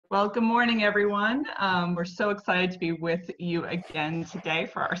Well, good morning, everyone. We're so excited to be with you again today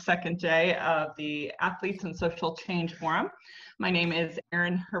for our second day of the Athletes and Social Change Forum. My name is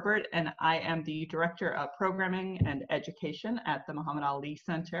Erin Herbert, and I am the Director of Programming and Education at the Muhammad Ali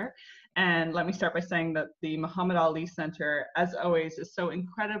Center. And let me start by saying that the Muhammad Ali Center, as always, is so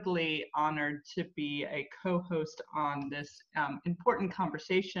incredibly honored to be a co-host on this important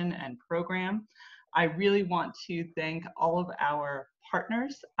conversation and program. I really want to thank all of our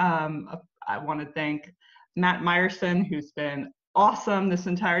partners. I want to thank Matt Meyerson, who's been awesome this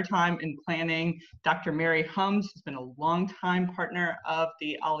entire time in planning, Dr. Mary Hums, who's been a longtime partner of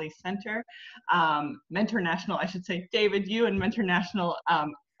the Ali Center, Mentor National, I should say, David, you and Mentor National,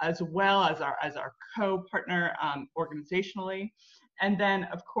 as well as our co-partner organizationally. And then,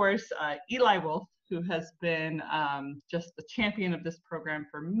 of course, Eli Wolf, who has been just the champion of this program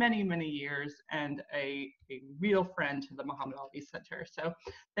for many, many years and a real friend to the Muhammad Ali Center. So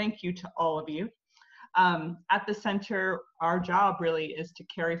thank you to all of you. At the center, our job really is to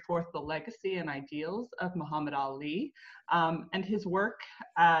carry forth the legacy and ideals of Muhammad Ali and his work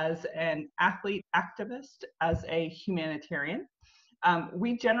as an athlete activist, as a humanitarian.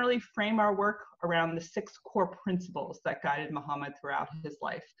 We generally frame our work around the 6 core principles that guided Muhammad throughout his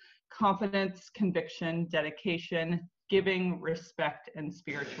life: confidence, conviction, dedication, giving, respect, and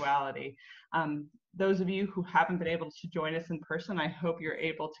spirituality. Those of you who haven't been able to join us in person, I hope you're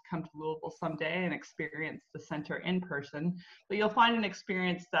able to come to Louisville someday and experience the center in person. But you'll find an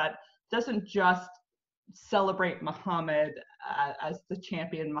experience that doesn't just celebrate Muhammad as the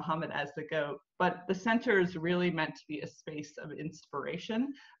champion, Muhammad as the GOAT, but the center is really meant to be a space of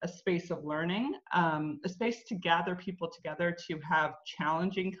inspiration, a space of learning, a space to gather people together to have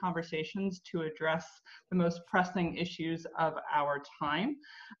challenging conversations to address the most pressing issues of our time.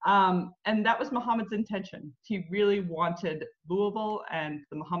 And that was Muhammad's intention. He really wanted Louisville and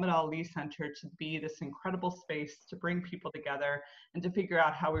the Muhammad Ali Center to be this incredible space to bring people together and to figure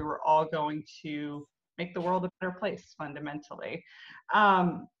out how we were all going to make the world a better place, fundamentally.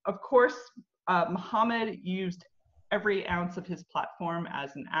 Of course, Muhammad used every ounce of his platform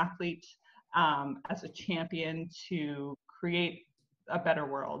as an athlete, as a champion, to create a better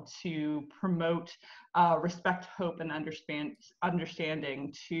world, to promote respect, hope, and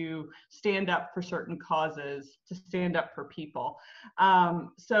understanding, to stand up for certain causes, to stand up for people.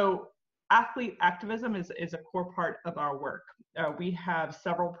 So athlete activism is a core part of our work. We have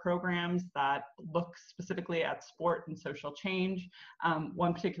several programs that look specifically at sport and social change.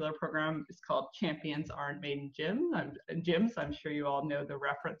 One particular program is called Champions Aren't Made in Gyms. I'm sure you all know the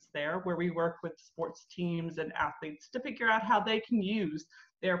reference there, where we work with sports teams and athletes to figure out how they can use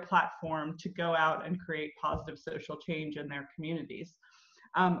their platform to go out and create positive social change in their communities.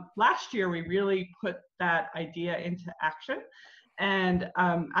 Last year, we really put that idea into action. And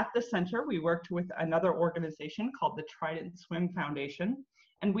at the center, we worked with another organization called the Trident Swim Foundation,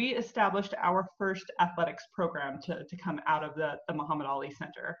 and we established our first athletics program to come out of the Muhammad Ali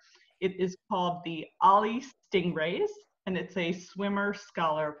Center. It is called the Ali Stingrays, and it's a swimmer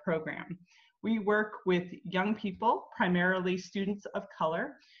scholar program. We work with young people, primarily students of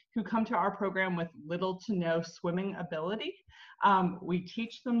color, who come to our program with little to no swimming ability. We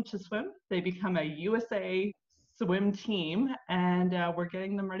teach them to swim. They become a USA swim team, and we're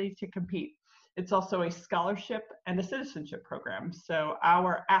getting them ready to compete. It's also a scholarship and a citizenship program. So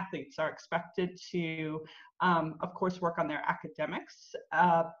our athletes are expected to, of course, work on their academics,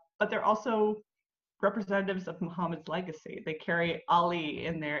 but they're also representatives of Muhammad's legacy. They carry Ali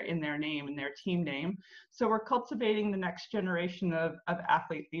in their name, in their team name. So we're cultivating the next generation of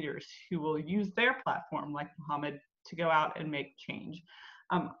athlete leaders who will use their platform, like Muhammad, to go out and make change.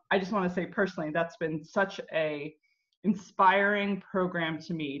 I just want to say personally, that's been such a inspiring program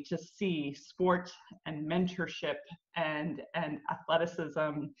to me, to see sport and mentorship and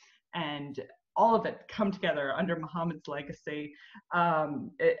athleticism and all of it come together under Muhammad's legacy.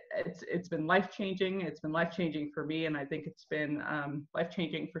 It's been life-changing. It's been life-changing for me, and I think it's been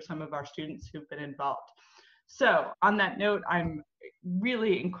life-changing for some of our students who've been involved. So on that note, I'm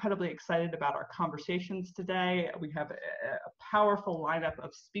really incredibly excited about our conversations today. We have a powerful lineup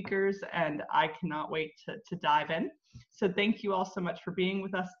of speakers, and I cannot wait to dive in. So thank you all so much for being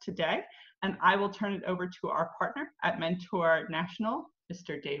with us today. And I will turn it over to our partner at Mentor National,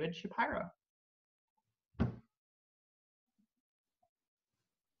 Mr. David Shapiro.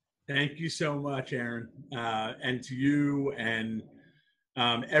 Thank you so much, Erin. And to you and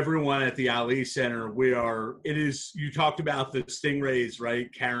everyone at the Ali Center, you talked about the Stingrays,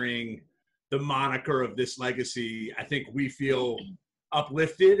 right? Carrying the moniker of this legacy. I think we feel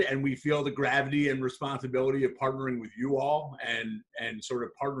uplifted, and we feel the gravity and responsibility of partnering with you all and sort of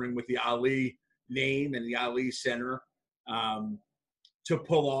partnering with the Ali name and the Ali Center to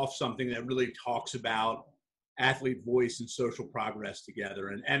pull off something that really talks about athlete voice and social progress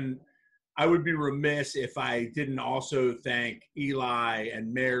together. And I would be remiss if I didn't also thank Eli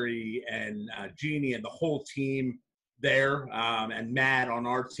and Mary and Jeannie and the whole team there, and Matt on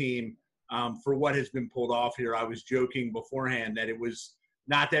our team, for what has been pulled off here. I was joking beforehand that it was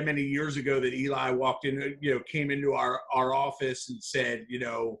not that many years ago that Eli walked in, came into our office and said,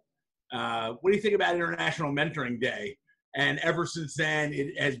 what do you think about International Mentoring Day? And ever since then,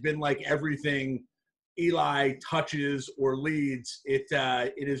 it has been like everything Eli touches or leads, it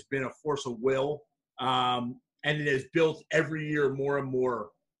has been a force of will, and it has built every year more and more,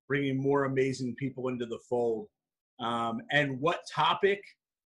 bringing more amazing people into the fold. And what topic,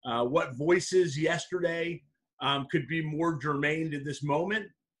 what voices yesterday could be more germane to this moment,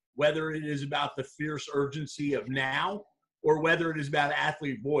 whether it is about the fierce urgency of now or whether it is about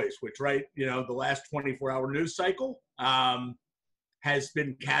athlete voice, which, right, the last 24-hour news cycle has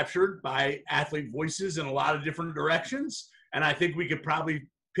been captured by athlete voices in a lot of different directions. And I think we could probably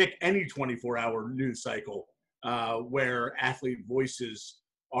pick any 24-hour news cycle where athlete voices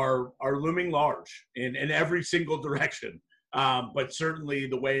are looming large in every single direction. But certainly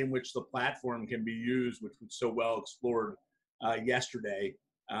the way in which the platform can be used, which was so well explored yesterday,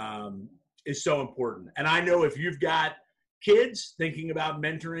 is so important. And I know if you've got kids thinking about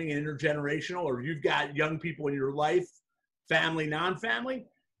mentoring and intergenerational, or you've got young people in your life, family, non-family,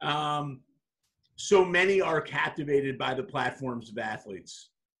 so many are captivated by the platforms of athletes,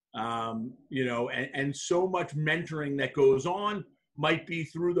 and so much mentoring that goes on might be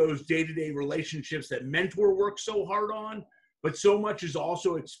through those day-to-day relationships that mentor works so hard on, but so much is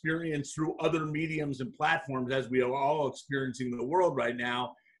also experienced through other mediums and platforms, as we are all experiencing in the world right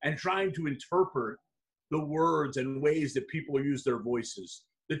now, and trying to interpret the words and ways that people use their voices,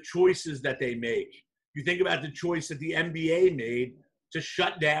 the choices that they make. You think about the choice that the NBA made to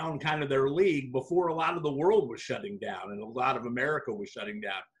shut down kind of their league before a lot of the world was shutting down and a lot of America was shutting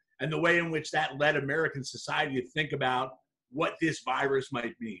down, and the way in which that led American society to think about what this virus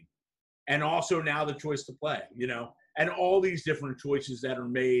might mean. And also now the choice to play, and all these different choices that are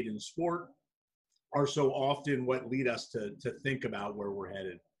made in sport are so often what lead us to think about where we're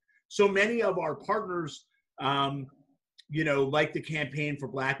headed. So many of our partners, like the Campaign for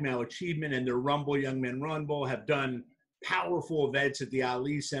Black Male Achievement and their Rumble Young Men Rumble, have done powerful events at the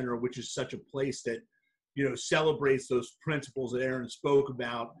Ali Center, which is such a place that, celebrates those principles that Aaron spoke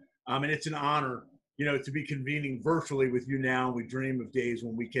about. And it's an honor, to be convening virtually with you now. We dream of days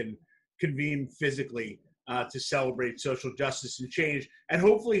when we can convene physically to celebrate social justice and change, and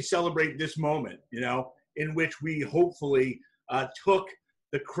hopefully celebrate this moment, in which we hopefully took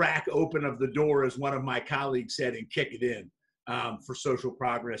the crack open of the door, as one of my colleagues said, and kick it in for social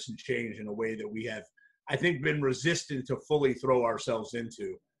progress and change in a way that we have, I think, been resistant to fully throw ourselves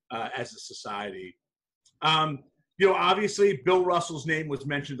into as a society. Obviously, Bill Russell's name was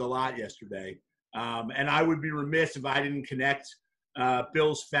mentioned a lot yesterday, and I would be remiss if I didn't connect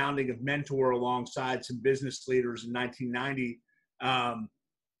Bill's founding of Mentor alongside some business leaders in 1990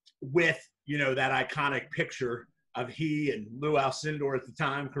 with, that iconic picture of he and Lou Alcindor at the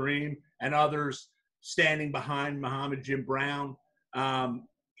time, Kareem, and others standing behind Muhammad Jim Brown,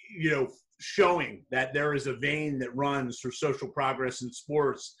 showing that there is a vein that runs through social progress in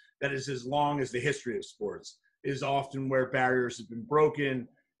sports that is as long as the history of sports. It is often where barriers have been broken.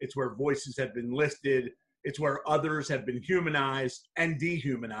 It's where voices have been lifted. It's where others have been humanized and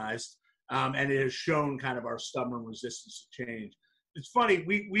dehumanized. And it has shown kind of our stubborn resistance to change. It's funny,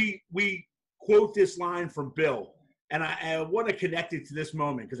 we quote this line from Bill, and I want to connect it to this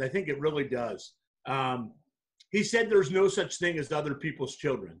moment because I think it really does. He said, "There's no such thing as other people's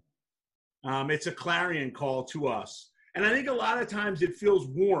children." It's a clarion call to us. And I think a lot of times it feels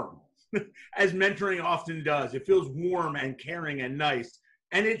warm, as mentoring often does. It feels warm and caring and nice.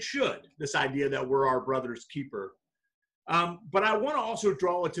 And it should, this idea that we're our brother's keeper. But I want to also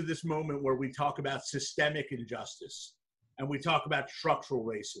draw it to this moment where we talk about systemic injustice and we talk about structural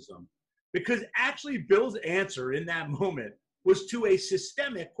racism. Because actually Bill's answer in that moment was to a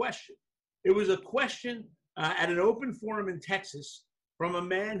systemic question. It was a question at an open forum in Texas from a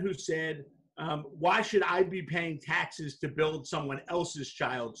man who said, why should I be paying taxes to build someone else's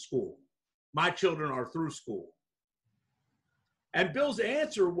child's school? My children are through school. And Bill's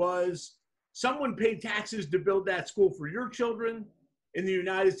answer was, someone paid taxes to build that school for your children. In the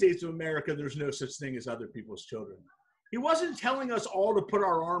United States of America, there's no such thing as other people's children. He wasn't telling us all to put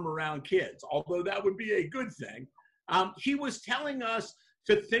our arm around kids, although that would be a good thing. He was telling us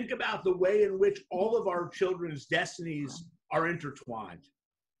to think about the way in which all of our children's destinies are intertwined,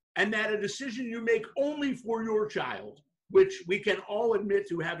 and that a decision you make only for your child, which we can all admit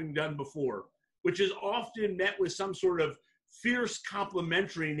to having done before, which is often met with some sort of fierce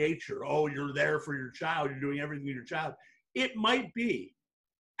complimentary nature. Oh, you're there for your child. You're doing everything for your child. It might be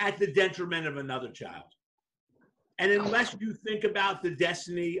at the detriment of another child. And unless you think about the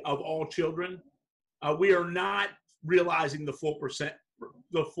destiny of all children, we are not realizing the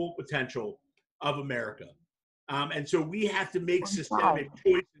full potential of America. And so we have to make systemic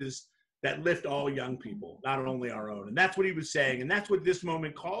choices that lift all young people, not only our own. And that's what he was saying. And that's what this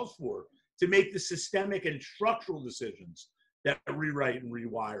moment calls for, to make the systemic and structural decisions that rewrite and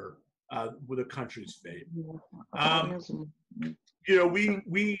rewire with a country's fate. You know,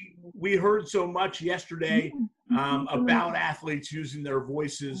 we heard so much yesterday about athletes using their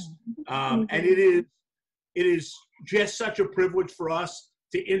voices. And it is just such a privilege for us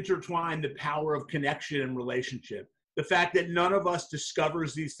to intertwine the power of connection and relationship. The fact that none of us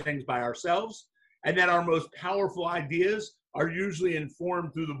discovers these things by ourselves, and that our most powerful ideas are usually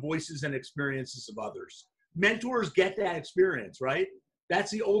informed through the voices and experiences of others. Mentors get that experience, right?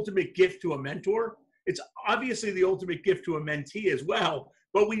 That's the ultimate gift to a mentor. It's obviously the ultimate gift to a mentee as well,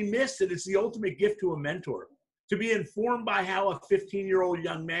 but we miss that it's the ultimate gift to a mentor. To be informed by how a 15-year-old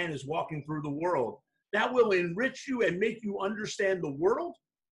young man is walking through the world, that will enrich you and make you understand the world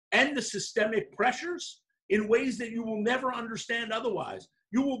and the systemic pressures in ways that you will never understand otherwise.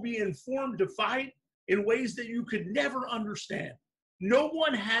 You will be informed to fight in ways that you could never understand. No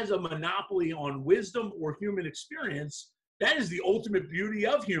one has a monopoly on wisdom or human experience. That is the ultimate beauty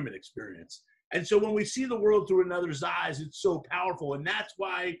of human experience. And so when we see the world through another's eyes, it's so powerful. And that's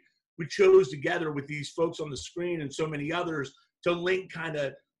why we chose together with these folks on the screen and so many others to link kind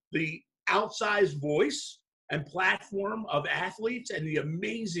of the outsized voice and platform of athletes and the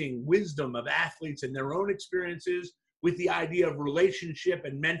amazing wisdom of athletes and their own experiences with the idea of relationship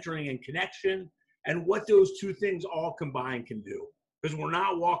and mentoring and connection, and what those two things all combined can do. Because we're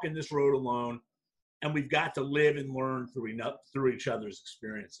not walking this road alone, and we've got to live and learn through each other's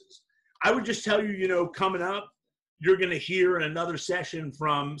experiences. I would just tell you, you know, coming up, you're going to hear in another session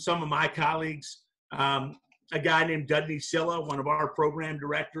from some of my colleagues, a guy named Dudney Silla, one of our program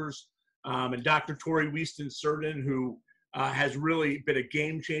directors, and Dr. Tori Wieston-Surden, who has really been a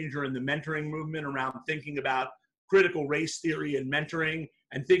game changer in the mentoring movement around thinking about critical race theory and mentoring,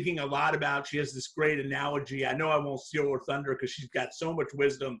 and thinking a lot about, she has this great analogy. I know I won't steal her thunder because she's got so much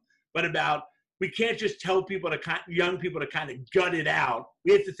wisdom, but about we can't just tell people young people to kind of gut it out.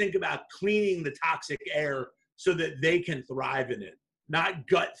 We have to think about cleaning the toxic air so that they can thrive in it, not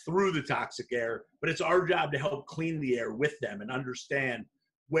gut through the toxic air, but it's our job to help clean the air with them and understand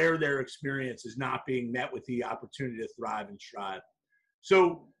where their experience is not being met with the opportunity to thrive and strive.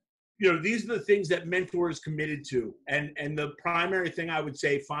 So, you know, these are the things that Mentor is committed to. And the primary thing I would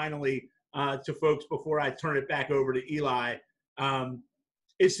say finally to folks before I turn it back over to Eli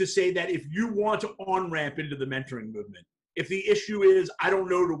is to say that if you want to on-ramp into the mentoring movement, if the issue is, I don't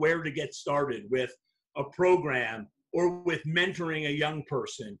know where to get started with a program or with mentoring a young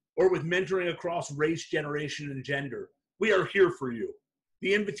person or with mentoring across race, generation, and gender, we are here for you.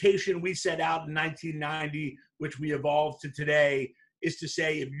 The invitation we set out in 1990, which we evolved to today, is to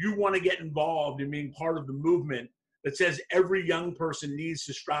say, if you want to get involved in being part of the movement that says every young person needs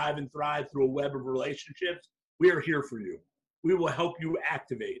to strive and thrive through a web of relationships, we are here for you. We will help you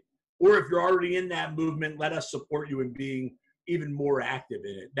activate. Or if you're already in that movement, let us support you in being even more active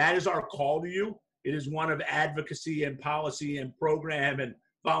in it. That is our call to you. It is one of advocacy and policy and program and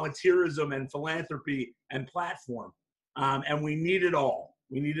volunteerism and philanthropy and platform. And we need it all.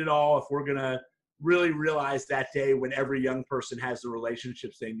 We need it all if we're going to really realize that day when every young person has the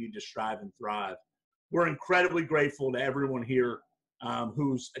relationships they need to strive and thrive. We're incredibly grateful to everyone here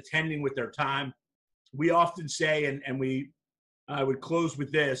who's attending with their time. We often say, I would close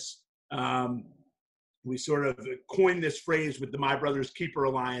with this, we sort of coined this phrase with the My Brother's Keeper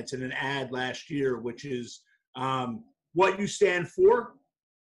Alliance in an ad last year, which is what you stand for,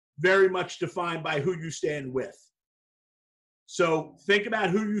 very much defined by who you stand with. So think about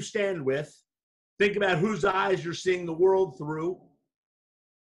who you stand with, think about whose eyes you're seeing the world through,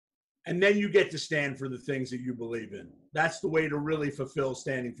 and then you get to stand for the things that you believe in. That's the way to really fulfill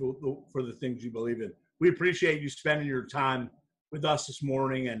standing for the things you believe in. We appreciate you spending your time with us this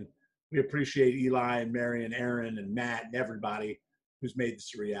morning, and we appreciate Eli and Mary and Aaron and Matt and everybody who's made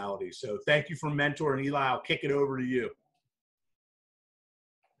this a reality. So thank you from Mentor, and Eli, I'll kick it over to you.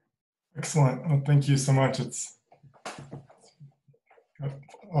 Excellent. Well, thank you so much. It's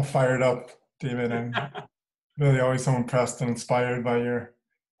all fired up, David. I'm really always so impressed and inspired by your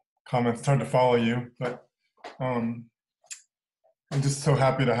comments. It's hard to follow you, but um, I'm just so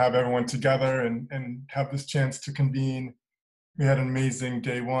happy to have everyone together and have this chance to convene. We had an amazing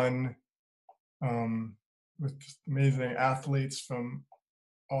day one with just amazing athletes from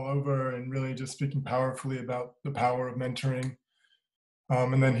all over and really just speaking powerfully about the power of mentoring.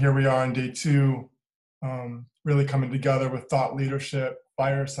 And then here we are on day two, really coming together with thought leadership,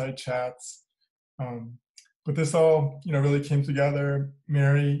 fireside chats. But this all, really came together.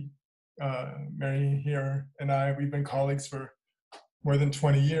 Mary here and I, we've been colleagues for more than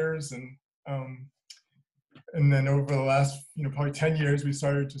 20 years. And then over the last, probably 10 years, we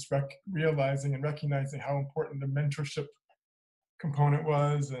started just realizing and recognizing how important the mentorship component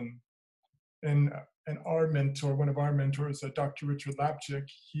was. And our mentor, one of our mentors, Dr. Richard Lapchick,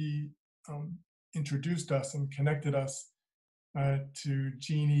 he introduced us and connected us to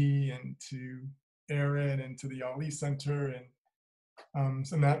Jeannie and to Aaron and to the Ali Center. And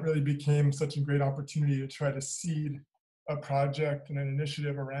so that really became such a great opportunity to try to seed a project and an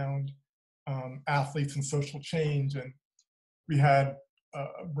initiative around athletes and social change. And we had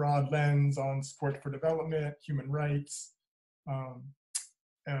a broad lens on sport for development, human rights.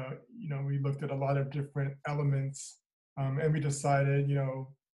 We looked at a lot of different elements, and we decided,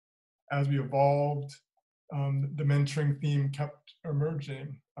 as we evolved, the mentoring theme kept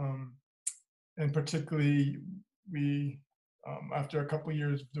emerging. And particularly, we, after a couple of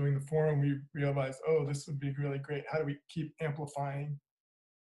years of doing the forum, we realized, oh, this would be really great. How do we keep amplifying?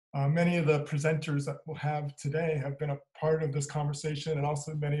 Many of the presenters that we'll have today have been a part of this conversation, and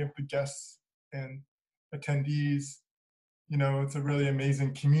also many of the guests and attendees. It's a really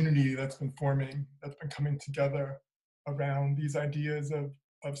amazing community that's been forming, that's been coming together around these ideas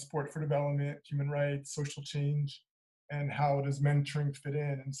of sport for development, human rights, social change, and how does mentoring fit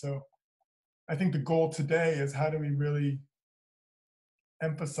in. And so I think the goal today is how do we really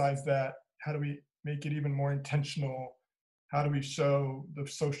emphasize that? How do we make it even more intentional? How do we show the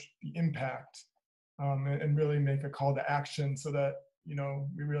impact and really make a call to action so that,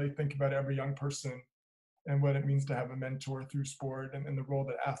 we really think about every young person and what it means to have a mentor through sport and the role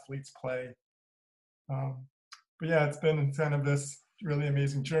that athletes play. But yeah, it's been kind of this really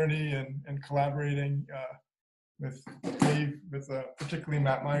amazing journey and collaborating with Dave, with particularly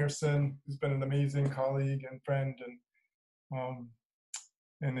Matt Meyerson, who's been an amazing colleague and friend.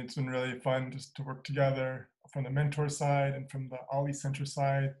 And it's been really fun just to work together from the mentor side and from the Ali Center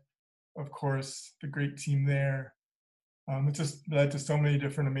side. Of course, the great team there. It just led to so many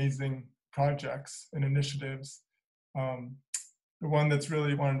different amazing projects and initiatives. The one that's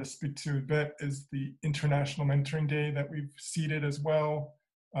really wanted to speak to a bit is the International Mentoring Day that we've seeded as well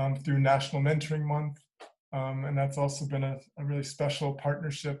through National Mentoring Month. And that's also been a really special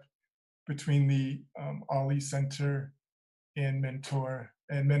partnership between the Ali Center and Mentor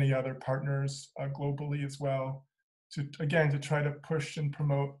and many other partners globally as well, to try to push and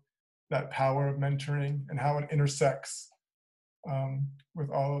promote that power of mentoring and how it intersects with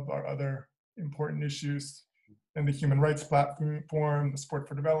all of our other important issues in the human rights platform, the sport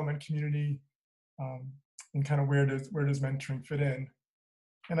for development community, and kind of where does mentoring fit in.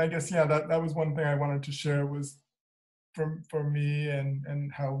 And I guess, yeah, that was one thing I wanted to share was for me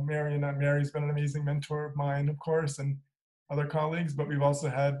and how Mary's been an amazing mentor of mine, of course, and other colleagues, but we've also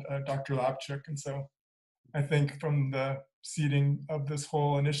had Dr. Lapchick. And so I think from the seeding of this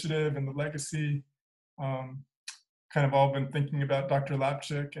whole initiative and the legacy, kind of all been thinking about Dr.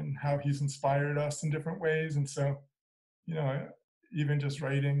 Lapchick and how he's inspired us in different ways. And so, even just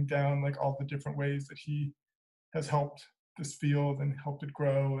writing down like all the different ways that he has helped this field and helped it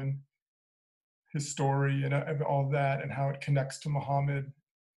grow, and his story and all of that, and how it connects to Muhammad,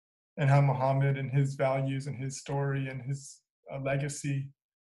 and how Muhammad and his values and his story and his legacy.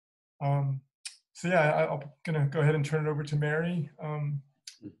 So yeah, I'm gonna go ahead and turn it over to Mary.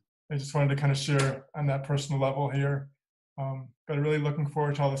 I just wanted to kind of share on that personal level here, but really looking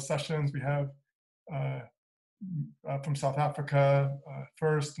forward to all the sessions we have from South Africa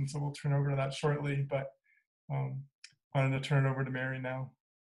first, and so we'll turn over to that shortly, but wanted to turn it over to Mary now.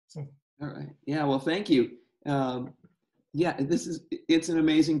 So. All right. Yeah, well, thank you. Yeah, it's an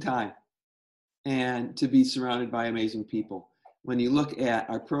amazing time, and to be surrounded by amazing people. When you look at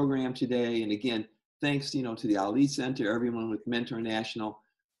our program today, and again, thanks, to the Ali Center, everyone with Mentor National,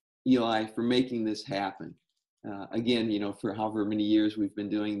 Eli, for making this happen. Again, for however many years we've been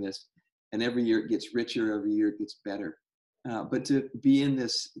doing this, and every year it gets richer, every year it gets better. But to be in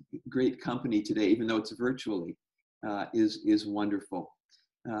this great company today, even though it's virtually, is wonderful.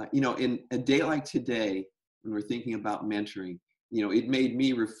 In a day like today, when we're thinking about mentoring, it made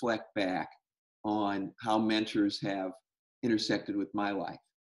me reflect back on how mentors have intersected with my life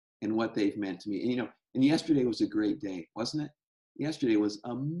and what they've meant to me. And yesterday was a great day, wasn't it? Yesterday was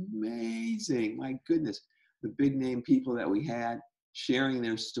amazing. My goodness, the big name people that we had sharing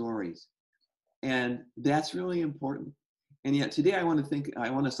their stories. And that's really important. And yet today I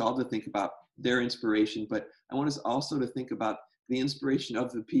want us all to think about their inspiration, but I want us also to think about the inspiration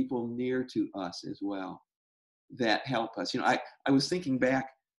of the people near to us as well that help us. I was thinking back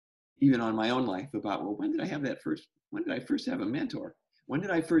even on my own life about, well, when did I first have a mentor? When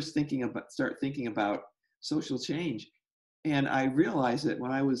did I first start thinking about social change? And I realized that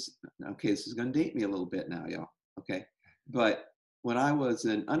when I was, okay, this is going to date me a little bit now, y'all, okay? But when I was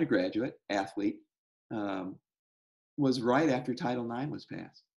an undergraduate athlete, was right after Title IX was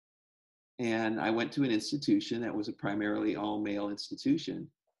passed. And I went to an institution that was a primarily all-male institution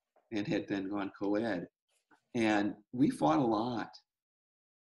and had then gone co-ed. And we fought a lot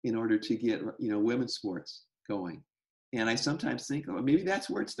in order to get, women's sports going. And I sometimes think, oh, maybe that's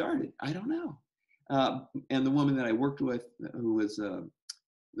where it started. I don't know. And the woman that I worked with, who was the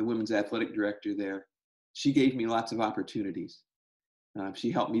women's athletic director there, she gave me lots of opportunities.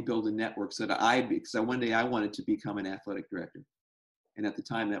 She helped me build a network so that because one day I wanted to become an athletic director. And at the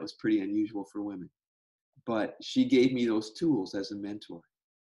time that was pretty unusual for women. But she gave me those tools as a mentor.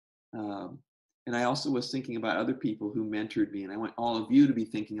 And I also was thinking about other people who mentored me. And I want all of you to be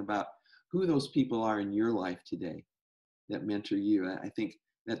thinking about who those people are in your life today that mentor you. I think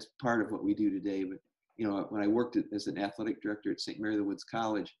that's part of what we do today. But, when I worked as an athletic director at St. Mary of the Woods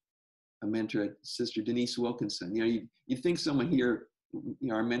College, a mentor, Sister Denise Wilkinson, you'd think someone here,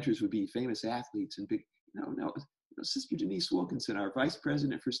 our mentors would be famous athletes and big, no. Sister Denise Wilkinson, our Vice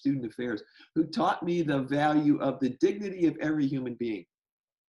President for Student Affairs, who taught me the value of the dignity of every human being.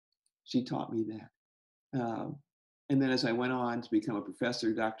 She taught me that. And then as I went on to become a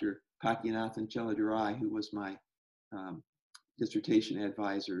professor, Dr. Pakyanathan Cheladurai, who was my dissertation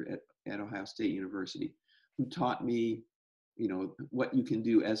advisor at Ohio State University, who taught me, what you can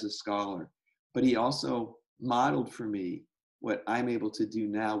do as a scholar. But he also modeled for me what I'm able to do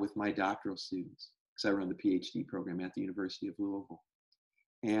now with my doctoral students, because I run the PhD program at the University of Louisville.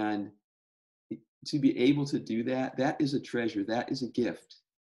 And to be able to do that, that is a treasure, that is a gift,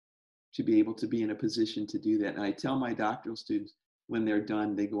 to be able to be in a position to do that. And I tell my doctoral students, when they're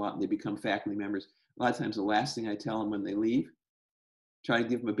done, they go out and they become faculty members. A lot of times the last thing I tell them when they leave, try to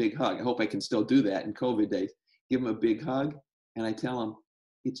give them a big hug. I hope I can still do that in COVID days. Give them a big hug, and I tell them,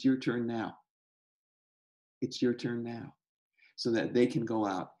 it's your turn now. It's your turn now. So that they can go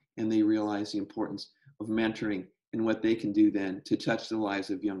out and they realize the importance of mentoring and what they can do then to touch the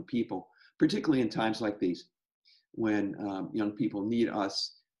lives of young people, particularly in times like these, when young people need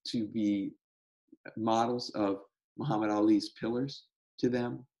us to be models of Muhammad Ali's pillars to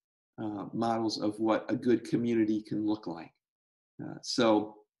them, models of what a good community can look like.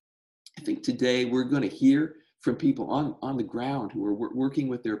 So I think today we're going to hear from people on the ground who are working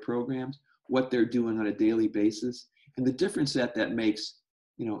with their programs, what they're doing on a daily basis, and the difference that makes,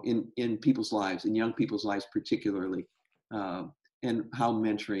 in people's lives, in young people's lives particularly, and how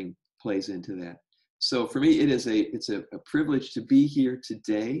mentoring plays into that. So for me, it's a privilege to be here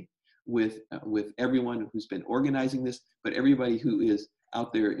today with everyone who's been organizing this, but everybody who is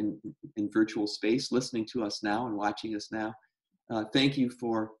out there in virtual space, listening to us now and watching us now. Thank you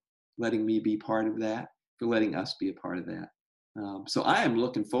for letting me be part of that, for letting us be a part of that. So I am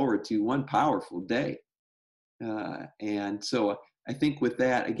looking forward to one powerful day. And so I think with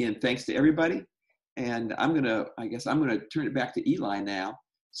that, again, thanks to everybody. And I'm going to turn it back to Eli now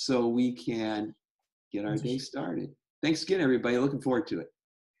so we can get our day started. Thanks again, everybody. Looking forward to it.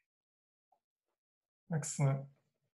 Excellent.